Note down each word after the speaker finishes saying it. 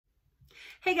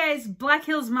Hey guys, Black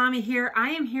Hills Mommy here.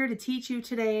 I am here to teach you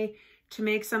today to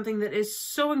make something that is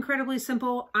so incredibly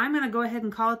simple. I'm going to go ahead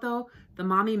and call it though, the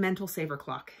Mommy Mental Saver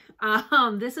Clock.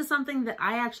 This is something that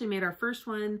I actually made our first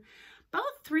one about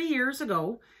 3 years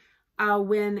ago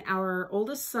when our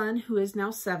oldest son, who is now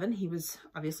 7, he was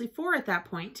obviously 4 at that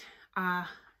point.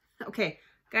 Okay,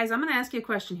 guys, I'm going to ask you a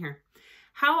question here.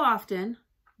 How often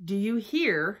do you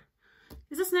hear,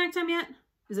 is it snack time yet?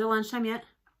 Is it lunchtime yet?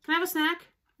 Can I have a snack?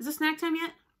 Is it snack time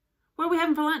yet? What are we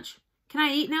having for lunch? Can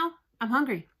I eat now? I'm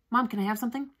hungry. Mom, can I have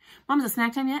something? Mom, is it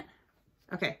snack time yet?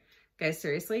 Okay, guys,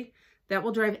 seriously, that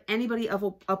will drive anybody up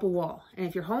a wall. And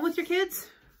if you're home with your kids,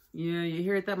 yeah, you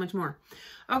hear it that much more.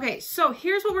 Okay, so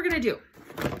here's what we're gonna do.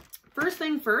 First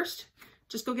thing first,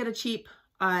 just go get a cheap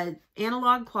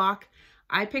analog clock.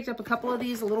 I picked up a couple of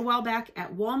these a little while back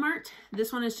at Walmart.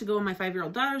 This one is to go in my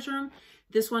 5-year-old daughter's room.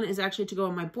 This one is actually to go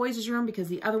in my boys' room because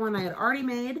the other one I had already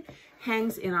made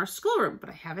hangs in our schoolroom. But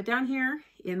I have it down here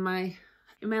in my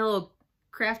little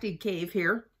crafty cave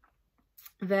here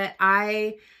that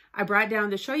I brought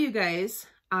down to show you guys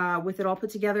with it all put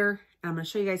together. I'm going to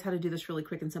show you guys how to do this really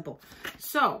quick and simple.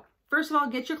 So first of all,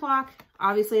 get your clock.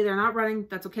 Obviously, they're not running.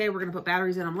 That's okay. We're going to put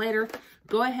batteries in them later.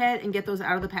 Go ahead and get those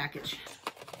out of the package.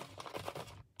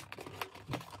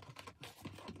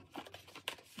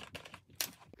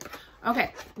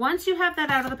 Okay, once you have that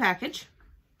out of the package,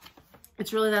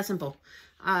 it's really that simple.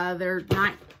 They're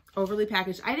not overly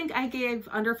packaged. I think I gave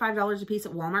under $5 a piece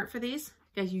at Walmart for these.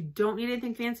 Guys, you don't need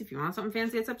anything fancy. If you want something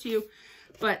fancy, it's up to you.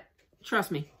 But trust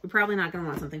me, you're probably not going to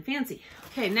want something fancy.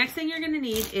 Okay, next thing you're going to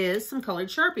need is some colored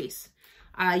Sharpies.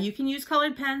 You can use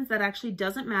colored pens. That actually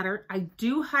doesn't matter. I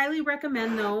do highly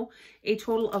recommend, though, a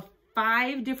total of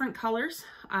 5 different colors.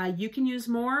 You can use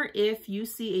more if you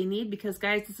see a need because,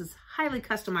 guys, this is highly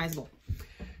customizable.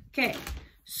 Okay,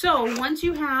 so once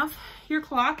you have your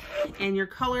clock and your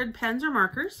colored pens or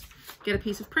markers, get a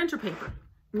piece of printer paper.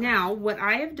 Now, what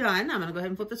I have done, I'm going to go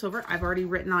ahead and flip this over. I've already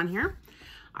written on here.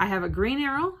 I have a green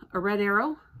arrow, a red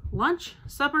arrow, lunch,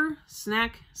 supper,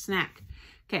 snack, snack.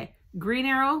 Okay, green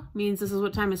arrow means this is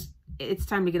what time it's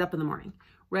time to get up in the morning.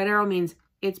 Red arrow means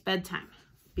it's bedtime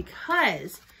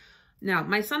because... Now,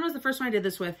 my son was the first one I did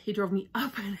this with. He drove me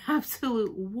up an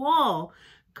absolute wall,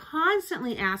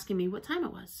 constantly asking me what time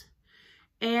it was.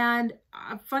 And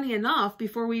funny enough,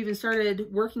 before we even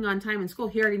started working on time in school,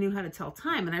 he already knew how to tell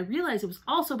time. And I realized it was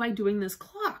also by doing this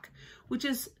clock, which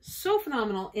is so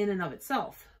phenomenal in and of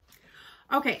itself.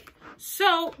 Okay,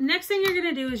 so next thing you're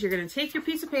going to do is you're going to take your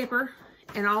piece of paper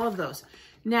and all of those.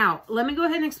 Now, let me go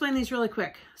ahead and explain these really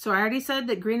quick. So I already said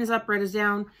that green is up, red is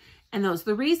down. And those,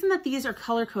 the reason that these are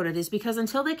color-coded is because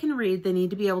until they can read, they need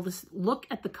to be able to look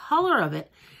at the color of it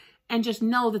and just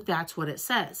know that that's what it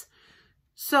says.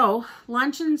 So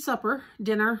lunch and supper,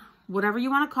 dinner, whatever you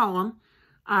want to call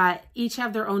them, each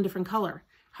have their own different color.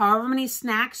 However many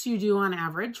snacks you do on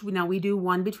average, now we do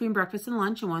one between breakfast and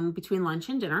lunch and one between lunch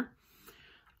and dinner.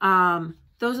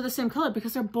 Those are the same color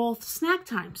because they're both snack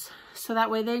times. So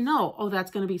that way they know, oh,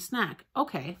 that's going to be snack.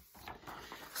 Okay.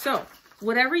 So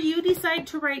whatever you decide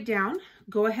to write down,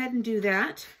 go ahead and do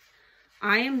that.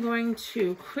 I am going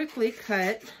to quickly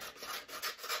cut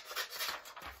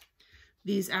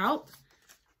these out.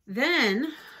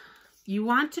 Then you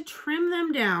want to trim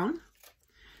them down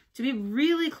to be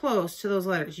really close to those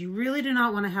letters. You really do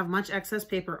not want to have much excess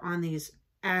paper on these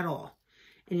at all.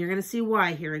 And you're going to see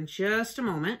why here in just a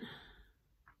moment.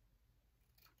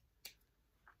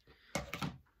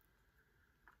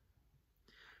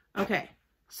 Okay.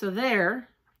 So there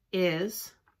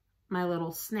is my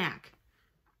little snack.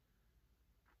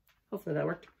 Hopefully that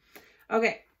worked.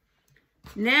 Okay,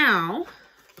 now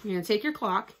you're gonna take your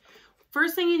clock.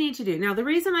 First thing you need to do, now the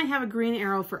reason I have a green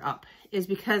arrow for up is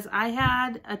because I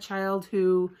had a child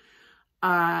who,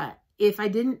 if I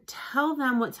didn't tell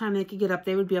them what time they could get up,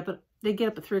 they'd get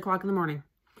up at 3 o'clock in the morning.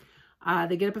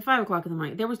 They get up at 5 o'clock in the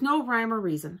morning. There was no rhyme or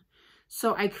reason.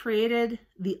 So I created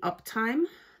the up time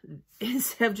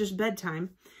instead of just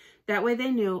bedtime. That way they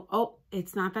knew, oh,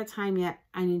 it's not that time yet.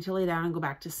 I need to lay down and go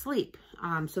back to sleep.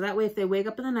 So that way if they wake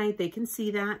up in the night, they can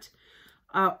see that.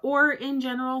 Or in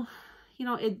general, you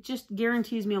know, it just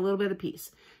guarantees me a little bit of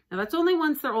peace. Now that's only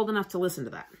once they're old enough to listen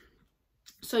to that.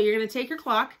 So you're going to take your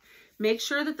clock, make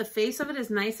sure that the face of it is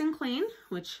nice and clean,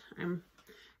 which I'm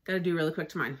going to do really quick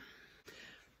to mine.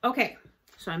 Okay,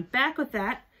 so I'm back with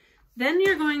that. Then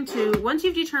you're going to, once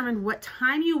you've determined what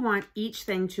time you want each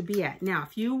thing to be at. Now,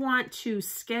 if you want to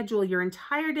schedule your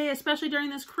entire day, especially during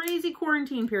this crazy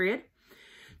quarantine period,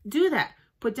 do that.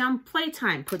 Put down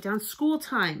playtime, put down school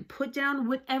time, put down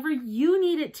whatever you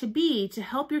need it to be to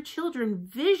help your children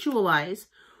visualize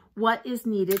what is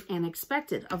needed and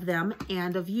expected of them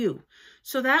and of you.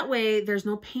 So that way there's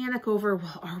no panic over,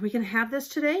 well, are we going to have this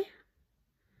today?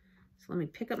 So let me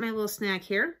pick up my little snack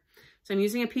here. So I'm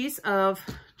using a piece of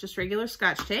just regular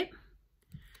Scotch tape.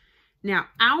 Now,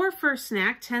 our first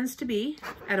snack tends to be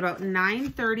at about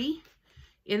 9:30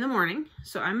 in the morning.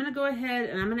 So I'm going to go ahead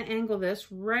and I'm going to angle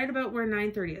this right about where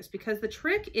 9:30 is, because the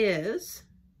trick is,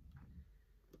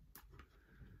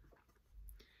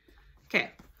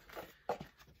 okay,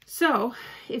 so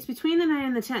it's between the 9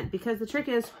 and the 10, because the trick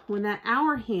is when that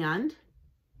hour hand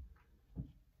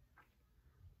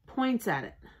points at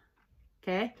it,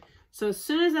 okay? So as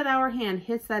soon as that hour hand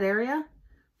hits that area,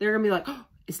 they're going to be like, oh,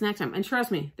 it's snack time. And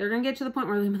trust me, they're going to get to the point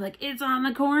where they're going to be like, it's on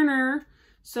the corner.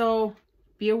 So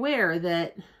be aware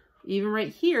that even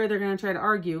right here, they're going to try to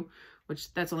argue,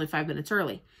 which that's only 5 minutes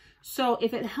early. So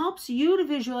if it helps you to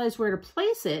visualize where to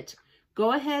place it,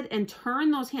 go ahead and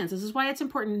turn those hands. This is why it's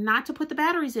important not to put the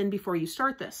batteries in before you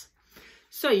start this.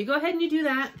 So you go ahead and you do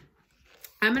that.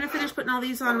 I'm going to finish putting all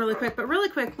these on really quick, but really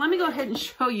quick, let me go ahead and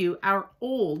show you our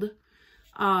old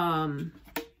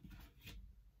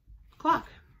clock.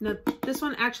 Now, this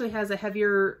one actually has a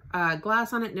heavier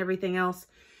glass on it and everything else.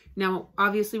 Now,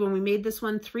 obviously, when we made this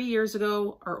one 3 years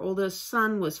ago, our oldest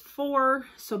son was 4.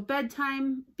 So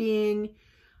bedtime being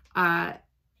about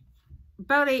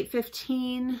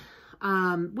 8:15.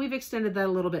 We've extended that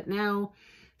a little bit now.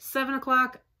 7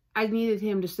 o'clock, I needed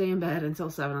him to stay in bed until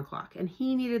 7 o'clock. And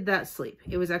he needed that sleep.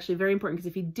 It was actually very important, because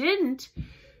if he didn't,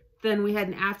 then we had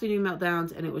an afternoon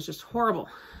meltdowns and it was just horrible.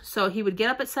 So he would get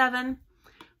up at 7,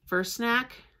 first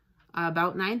snack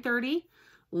about 9:30.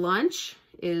 Lunch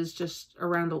is just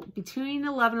around between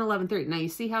 11 and 11:30. Now you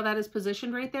see how that is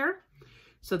positioned right there?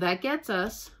 So that gets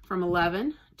us from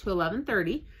 11 to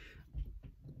 11:30.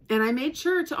 And I made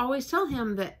sure to always tell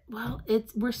him that, well,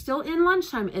 we're still in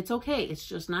lunchtime. It's okay. It's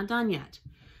just not done yet.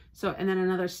 So, and then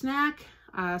another snack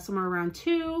somewhere around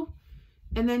 2,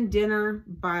 and then dinner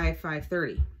by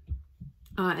 5:30.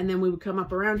 And then we would come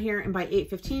up around here, and by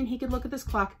 8:15, he could look at this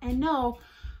clock and know,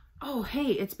 oh,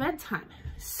 hey, it's bedtime.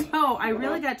 So I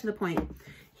really got to the point.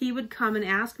 He would come and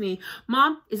ask me,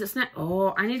 Mom, is it snack?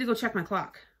 Oh, I need to go check my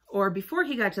clock. Or before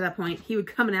he got to that point, he would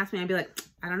come and ask me, I'd be like,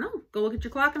 I don't know, go look at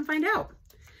your clock and find out.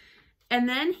 And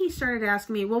then he started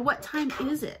asking me, well, what time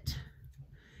is it?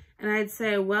 And I'd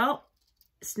say, well,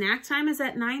 snack time is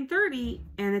at 9:30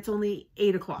 and it's only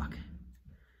 8 o'clock.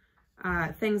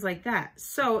 Things like that.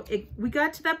 So we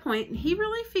got to that point and he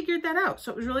really figured that out.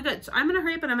 So it was really good. So I'm going to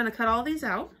hurry up and I'm going to cut all these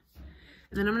out.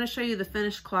 And then I'm going to show you the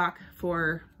finished clock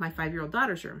for my 5-year-old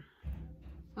daughter's room.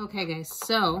 Okay, guys.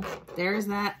 So there's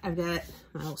that. I've got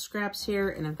my little scraps here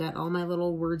and I've got all my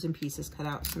little words and pieces cut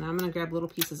out. So now I'm going to grab little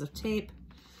pieces of tape.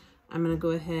 I'm going to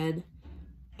go ahead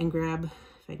and grab,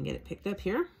 if I can get it picked up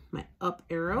here, my up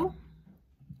arrow.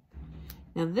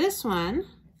 Now this one,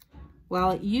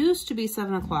 well, it used to be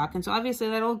 7 o'clock, and so obviously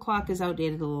that old clock is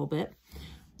outdated a little bit.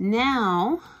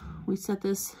 Now, we set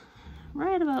this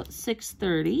right about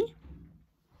 6:30.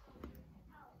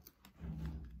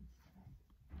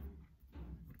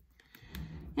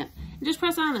 Yep, just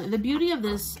press on it. The beauty of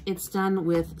this, it's done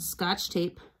with Scotch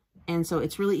tape, and so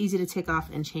it's really easy to take off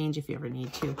and change if you ever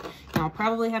need to. Now, I'll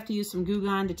probably have to use some Goo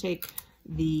Gone to take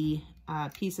the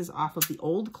pieces off of the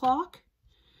old clock,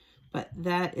 but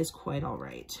that is quite all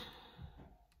right.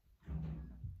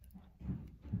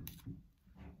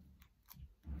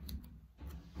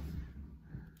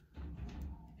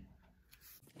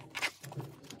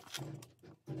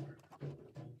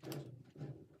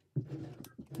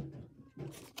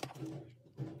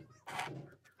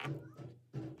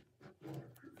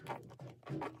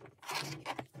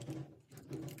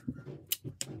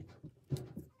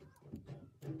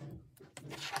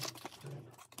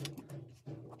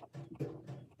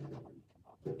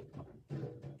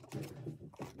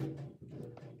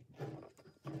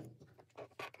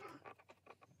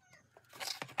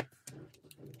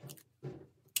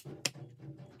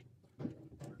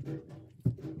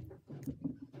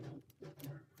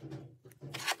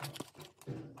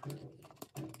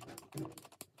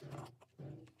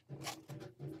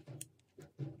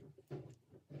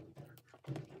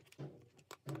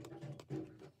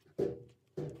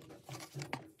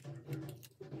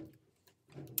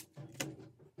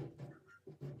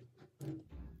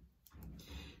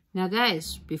 Now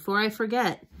guys, before I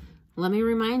forget, let me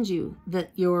remind you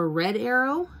that your red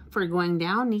arrow for going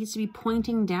down needs to be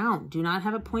pointing down. Do not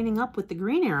have it pointing up with the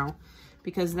green arrow,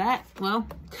 because that, well,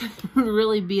 could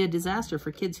really be a disaster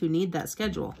for kids who need that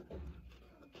schedule.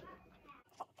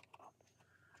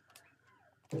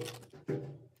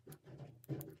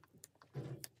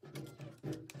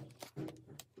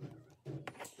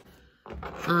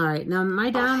 All right, now my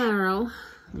down arrow,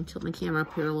 let me tilt my camera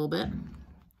up here a little bit.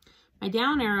 My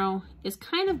down arrow is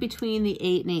kind of between the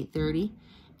 8 and 8:30.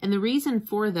 And the reason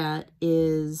for that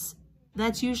is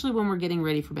that's usually when we're getting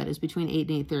ready for bed, is between 8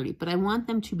 and 8:30. But I want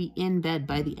them to be in bed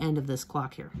by the end of this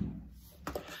clock here.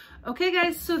 Okay,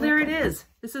 guys, so there it is.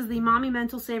 This is the Mommy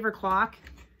Mental Saver clock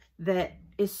that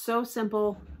is so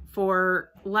simple.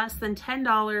 For less than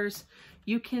 $10,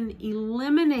 you can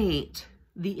eliminate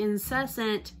the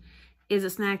incessant, is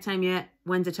it snack time yet?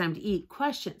 When's it time to eat?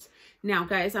 Questions. Now,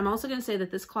 guys, I'm also going to say that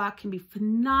this clock can be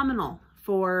phenomenal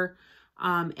for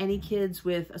any kids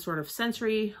with a sort of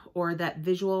sensory or that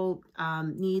visual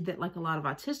need that like a lot of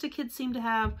autistic kids seem to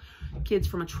have, kids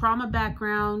from a trauma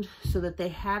background, so that they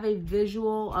have a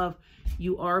visual of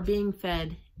you are being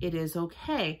fed, it is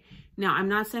okay. Now, I'm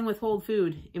not saying withhold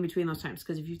food in between those times,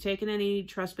 because if you've taken any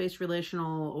trust-based,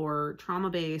 relational, or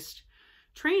trauma-based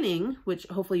training, which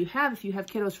hopefully you have if you have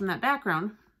kiddos from that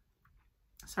background,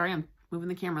 sorry, I'm moving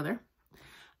the camera there.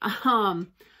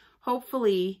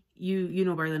 Hopefully you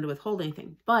know better than to withhold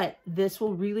anything, but this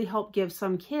will really help give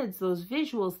some kids those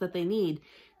visuals that they need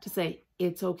to say,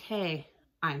 it's okay,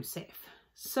 I'm safe.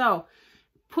 So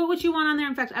put what you want on there.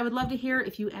 In fact, I would love to hear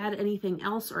if you add anything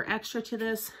else or extra to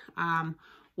this.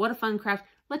 What a fun craft.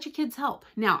 Let your kids help.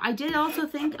 Now, I did also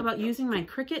think about using my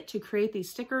Cricut to create these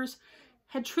stickers.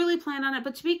 Had truly planned on it,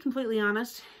 but to be completely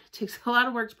honest, it takes a lot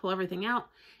of work to pull everything out.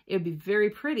 It would be very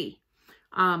pretty.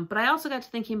 But I also got to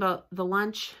thinking about the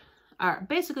lunch,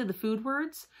 basically the food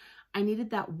words. I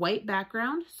needed that white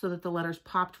background so that the letters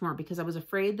popped more, because I was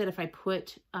afraid that if I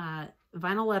put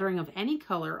vinyl lettering of any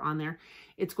color on there,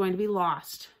 it's going to be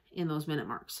lost in those minute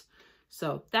marks.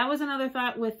 So that was another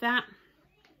thought with that.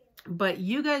 But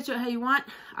you guys do it how you want.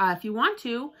 If you want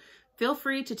to, feel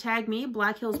free to tag me,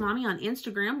 Black Hills Mommy, on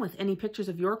Instagram with any pictures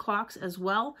of your clocks as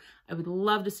well. I would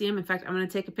love to see them. In fact, I'm going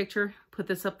to take a picture, put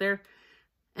this up there,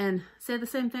 and say the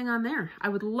same thing on there. I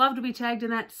would love to be tagged in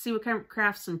that to see what kind of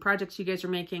crafts and projects you guys are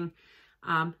making.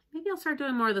 Maybe I'll start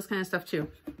doing more of this kind of stuff too.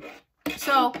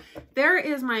 So there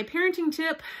is my parenting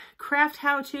tip, craft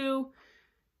how-to,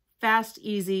 fast,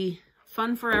 easy,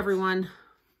 fun for everyone,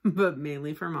 but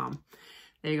mainly for mom.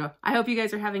 There you go. I hope you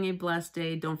guys are having a blessed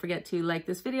day. Don't forget to like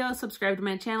this video, subscribe to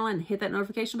my channel, and hit that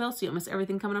notification bell so you don't miss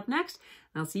everything coming up next.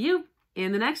 And I'll see you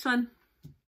in the next one.